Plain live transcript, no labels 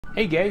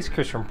Hey guys,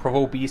 Chris from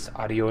Provo Beast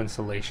Audio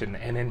Installation,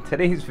 and in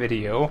today's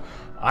video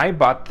I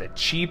bought the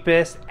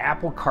cheapest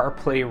Apple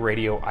CarPlay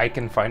radio I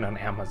can find on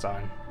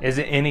Amazon. Is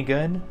it any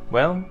good?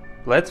 Well,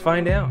 let's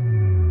find out.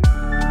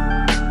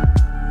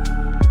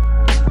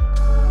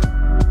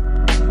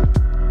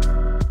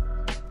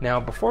 Now,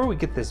 before we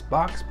get this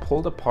box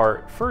pulled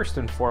apart, first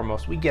and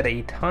foremost, we get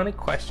a ton of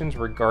questions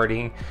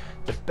regarding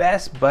the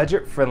best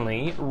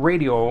budget-friendly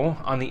radio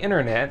on the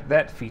internet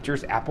that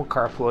features Apple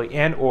CarPlay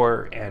and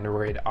or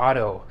Android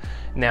Auto.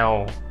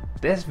 Now,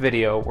 this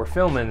video, we're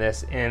filming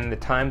this in the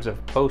times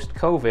of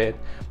post-COVID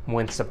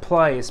when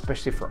supply,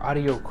 especially for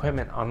audio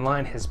equipment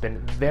online, has been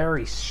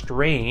very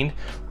strained,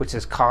 which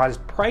has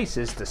caused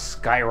prices to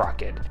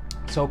skyrocket.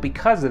 So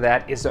because of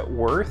that, is it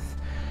worth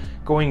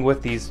going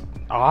with these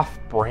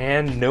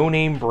off-brand,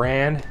 no-name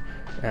brand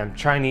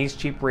Chinese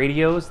cheap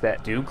radios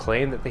that do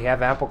claim that they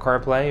have Apple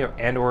CarPlay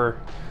or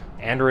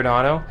Android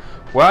Auto?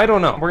 Well, I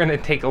don't know. We're gonna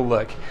take a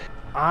look.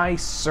 I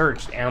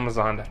searched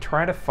Amazon to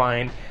try to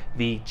find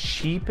the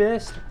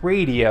cheapest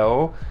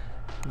radio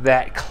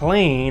that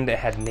claimed it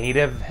had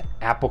native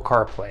Apple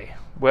CarPlay.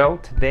 Well,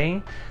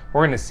 today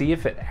we're gonna see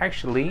if it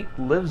actually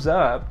lives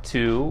up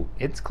to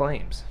its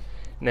claims.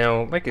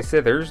 Now, like I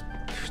said, there's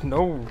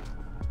no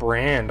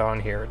brand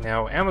on here.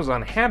 Now,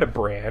 Amazon had a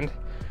brand,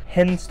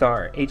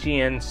 Henstar,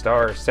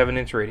 H-E-N-Star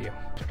 7-inch radio.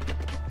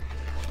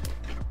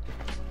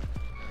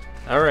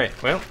 Alright,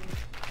 well,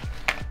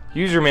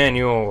 user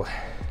manual.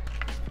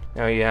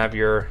 Now you have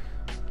your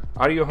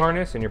audio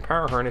harness and your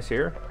power harness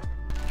here.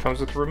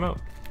 Comes with a remote.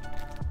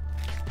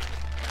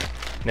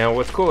 Now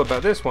what's cool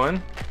about this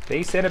one,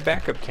 they sent a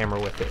backup camera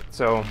with it.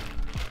 So,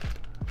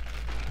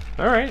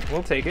 alright,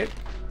 we'll take it.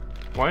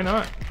 Why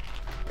not?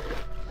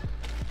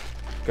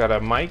 Got a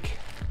mic,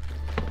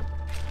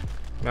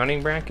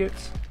 mounting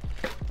brackets,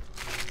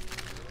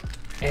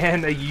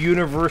 and a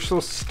universal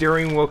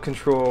steering wheel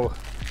control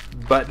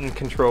button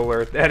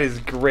controller. That is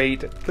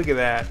great. Look at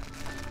that.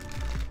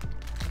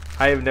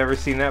 I have never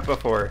seen that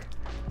before,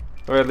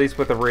 or at least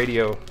with a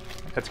radio.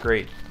 That's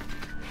great.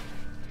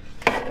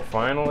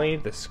 Finally,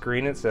 the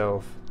screen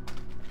itself.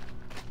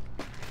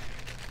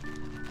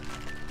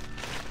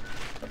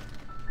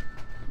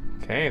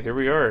 Okay, there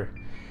we are.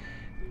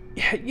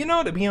 Yeah, you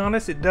know, to be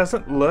honest, it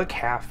doesn't look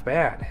half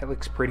bad. It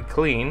looks pretty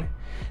clean.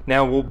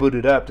 Now we'll boot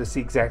it up to see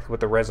exactly what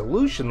the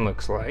resolution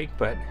looks like,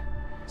 but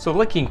so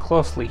looking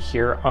closely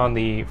here on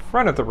the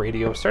front of the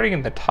radio, starting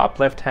in the top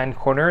left-hand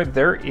corner,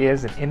 there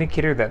is an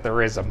indicator that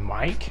there is a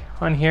mic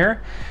on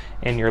here,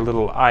 and your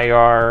little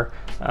IR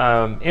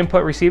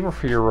input receiver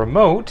for your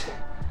remote.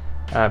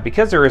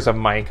 Because there is a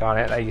mic on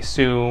it, I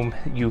assume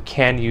you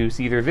can use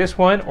either this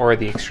one or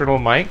the external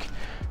mic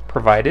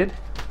provided.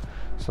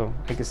 So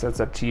I guess that's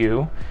up to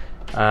you.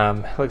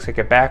 Looks like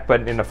a back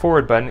button and a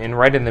forward button, and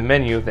right in the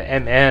menu, the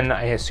MN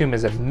I assume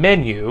is a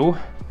menu.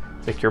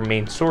 It's like your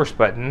main source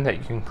button that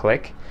you can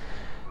click.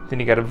 Then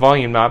you got a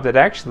volume knob that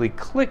actually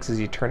clicks as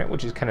you turn it,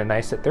 which is kind of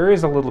nice that there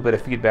is a little bit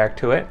of feedback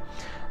to it.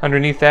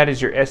 Underneath that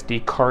is your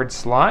SD card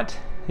slot.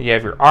 You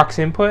have your aux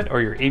input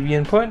or your AV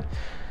input,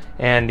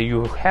 and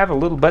you have a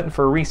little button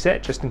for a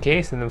reset just in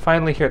case. And then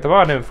finally here at the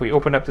bottom, if we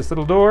open up this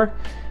little door,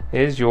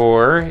 is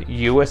your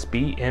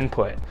USB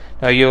input.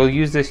 Now you'll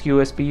use this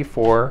USB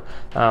for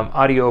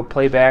audio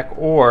playback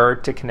or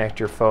to connect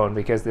your phone,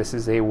 because this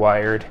is a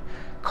wired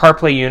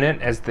CarPlay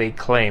unit as they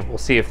claim. We'll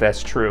see if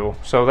that's true.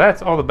 So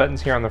that's all the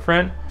buttons here on the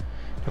front.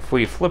 If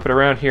we flip it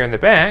around here in the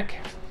back,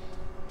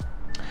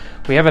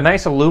 we have a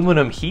nice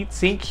aluminum heat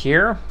sink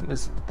here.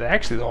 It's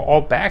actually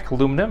all back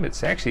aluminum.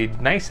 It's actually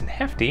nice and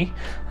hefty.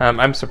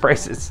 I'm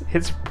surprised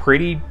it's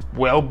pretty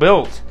well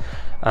built.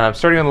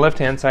 Starting on the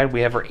left-hand side, we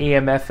have our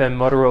AM/FM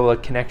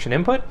Motorola connection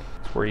input.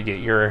 That's where you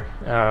get your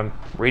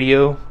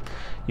radio.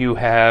 You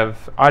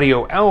have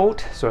audio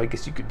out, so I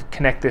guess you could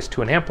connect this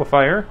to an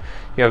amplifier.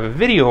 You have a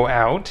video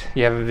out.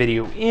 You have a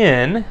video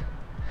in. And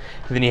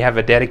then you have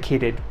a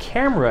dedicated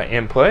camera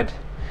input,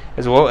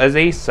 as well as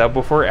a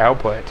subwoofer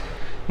output.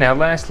 Now,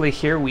 lastly,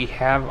 here we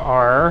have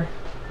our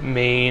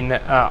main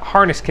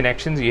harness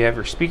connections. You have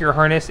your speaker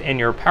harness and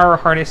your power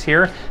harness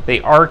here.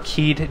 They are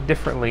keyed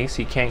differently,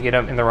 so you can't get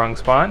them in the wrong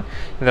spot.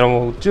 And then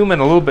we'll zoom in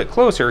a little bit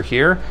closer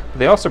here.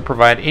 They also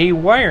provide a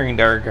wiring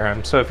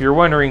diagram, so if you're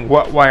wondering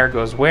what wire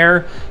goes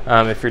where,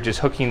 if you're just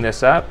hooking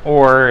this up,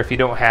 or if you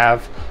don't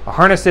have a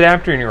harness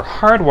adapter and you're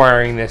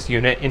hardwiring this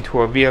unit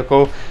into a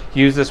vehicle,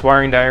 use this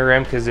wiring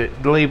diagram because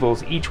it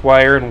labels each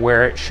wire and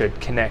where it should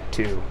connect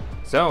to.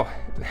 So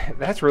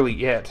that's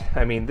really it.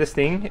 I mean, this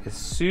thing is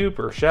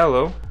super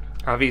shallow.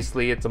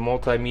 Obviously, it's a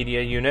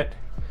multimedia unit.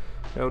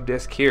 No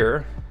disc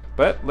here.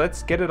 But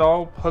let's get it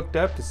all hooked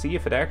up to see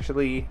if it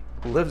actually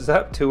lives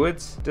up to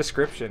its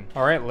description.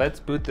 Alright, let's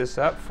boot this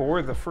up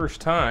for the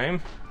first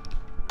time.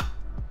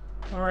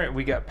 Alright,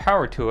 we got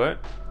power to it.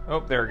 Oh,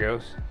 there it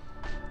goes.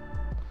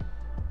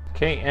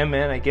 Okay,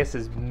 MN I guess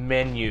is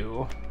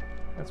menu.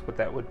 That's what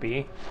that would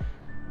be.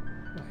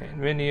 Okay,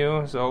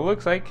 menu. So it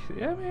looks like,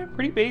 yeah, man,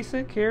 pretty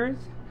basic here.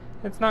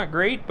 It's not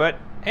great, but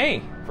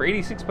hey, for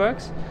 86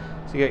 bucks,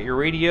 so you got your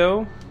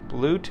radio,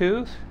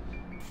 Bluetooth,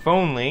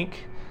 phone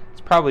link.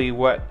 It's probably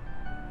what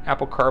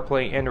Apple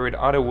CarPlay, Android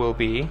Auto will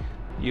be,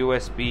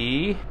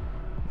 USB,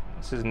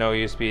 this is no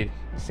USB,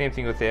 same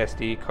thing with the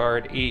SD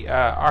card,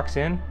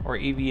 AUX-in or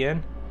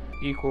EVN,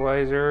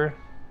 equalizer,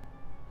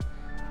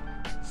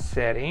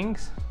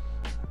 settings,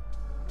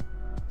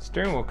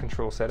 steering wheel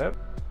control setup.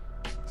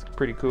 It's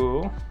pretty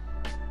cool.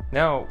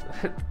 Now,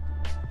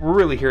 we're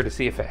really here to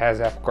see if it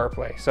has Apple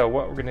CarPlay. So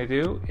what we're gonna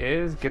do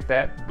is get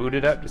that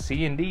booted up to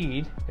see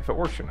indeed if it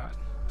works or not.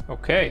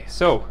 Okay,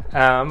 so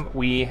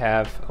we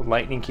have a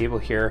lightning cable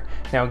here.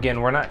 Now again,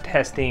 we're not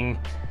testing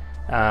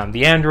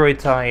the Android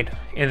side.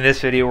 In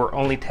this video, we're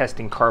only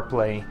testing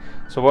CarPlay.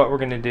 So what we're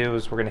gonna do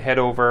is we're gonna head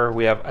over,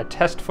 we have a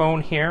test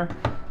phone here,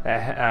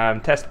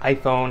 test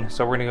iPhone.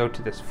 So we're gonna go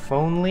to this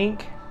phone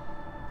link.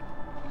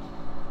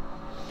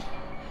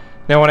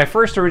 Now when I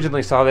first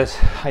originally saw this,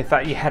 I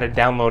thought you had to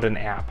download an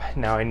app.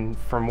 Now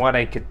from what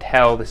I could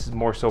tell, this is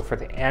more so for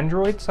the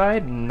Android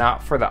side,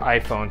 not for the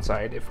iPhone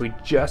side. If we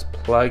just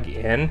plug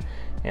in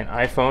an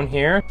iPhone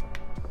here,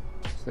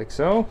 just like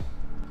so.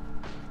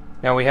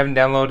 Now we haven't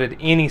downloaded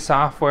any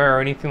software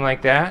or anything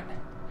like that.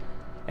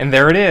 And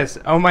there it is.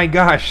 Oh my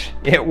gosh,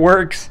 it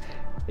works.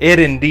 It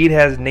indeed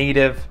has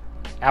native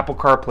Apple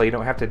CarPlay. You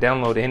don't have to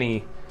download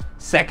any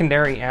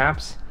secondary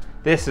apps.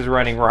 This is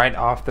running right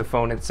off the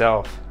phone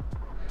itself.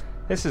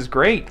 This is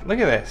great. Look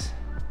at this.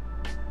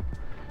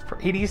 For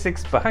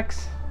 86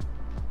 bucks.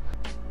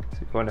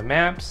 So go into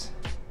maps.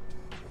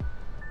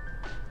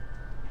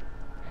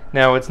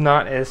 Now it's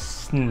not as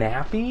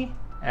snappy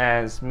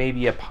as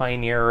maybe a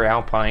Pioneer or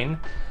Alpine,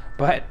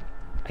 but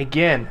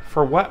again,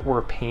 for what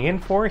we're paying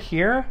for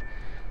here,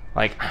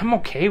 like I'm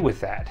okay with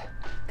that.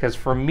 Because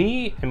for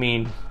me, I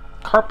mean,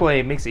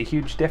 CarPlay makes a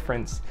huge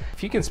difference.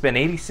 If you can spend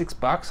 86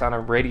 bucks on a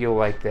radio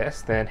like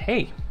this, then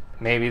hey,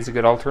 maybe it's a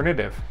good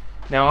alternative.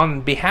 Now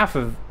on behalf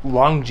of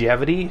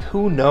longevity,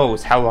 who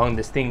knows how long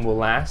this thing will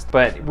last,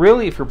 but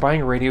really if you're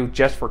buying a radio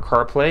just for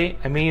CarPlay,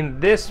 I mean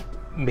this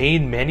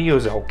main menu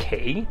is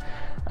okay.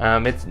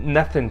 It's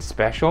nothing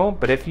special,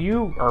 but if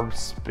you are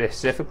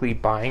specifically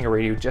buying a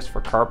radio just for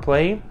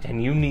CarPlay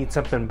and you need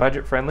something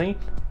budget friendly,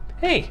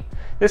 hey,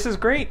 this is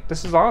great,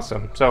 this is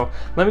awesome. So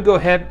let me go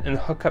ahead and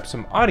hook up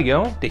some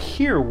audio to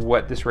hear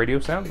what this radio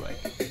sounds like.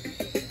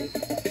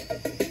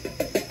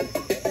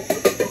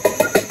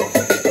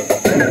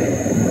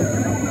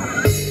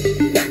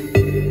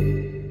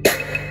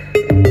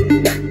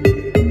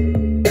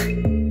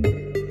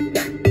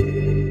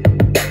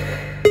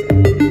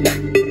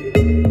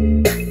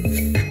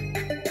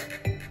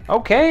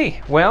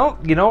 Okay, well,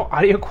 you know,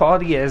 audio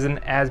quality isn't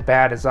as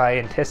bad as I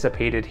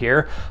anticipated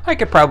here. I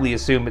could probably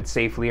assume it's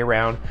safely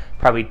around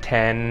probably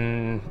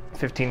 10,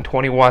 15,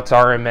 20 watts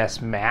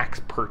RMS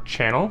max per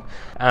channel.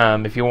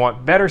 If you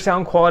want better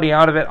sound quality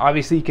out of it,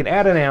 obviously you can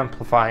add an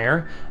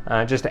amplifier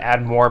just to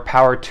add more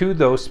power to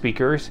those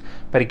speakers.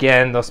 But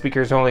again, those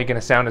speakers are only going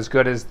to sound as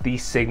good as the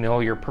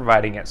signal you're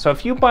providing it. So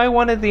if you buy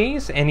one of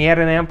these and you add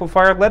an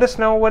amplifier, let us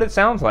know what it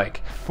sounds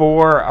like.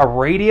 For a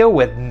radio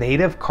with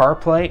native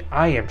CarPlay,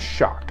 I am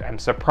shocked. I'm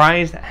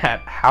surprised at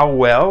how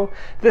well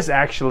this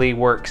actually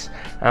works.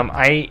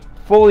 I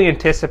fully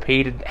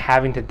anticipated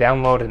having to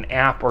download an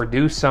app or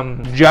do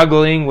some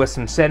juggling with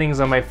some settings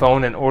on my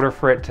phone in order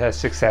for it to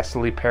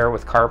successfully pair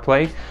with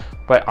CarPlay.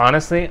 But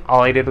honestly,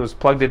 all I did was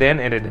plugged it in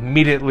and it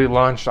immediately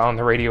launched on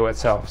the radio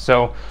itself.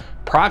 So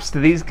props to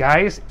these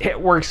guys, it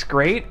works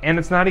great and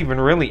it's not even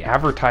really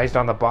advertised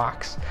on the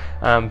box.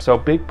 So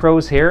big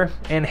pros here.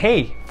 And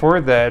hey, for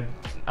the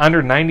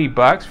under 90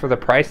 bucks for the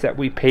price that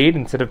we paid,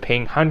 instead of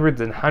paying hundreds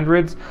and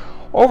hundreds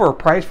over a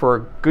price for a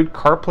good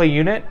CarPlay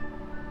unit,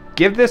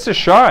 give this a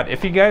shot.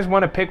 If you guys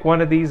want to pick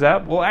one of these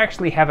up, we'll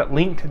actually have it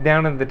linked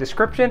down in the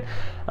description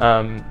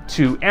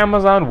to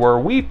Amazon where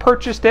we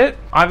purchased it.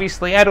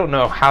 Obviously, I don't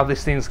know how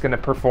this thing's going to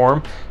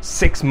perform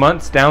 6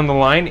 months down the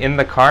line in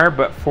the car,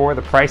 but for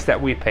the price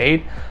that we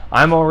paid,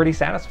 I'm already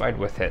satisfied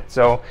with it.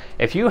 So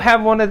if you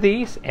have one of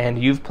these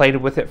and you've played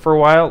with it for a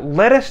while,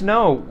 let us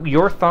know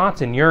your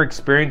thoughts and your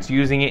experience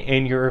using it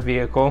in your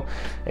vehicle.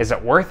 Is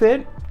it worth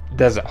it?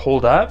 Does it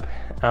hold up?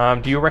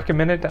 Do you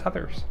recommend it to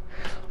others?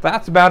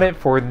 That's about it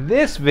for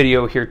this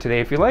video here today.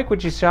 If you like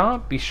what you saw,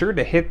 be sure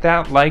to hit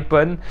that like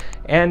button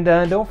and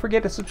don't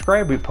forget to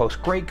subscribe. We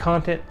post great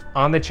content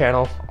on the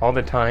channel all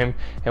the time,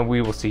 and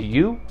we will see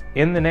you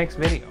in the next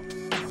video.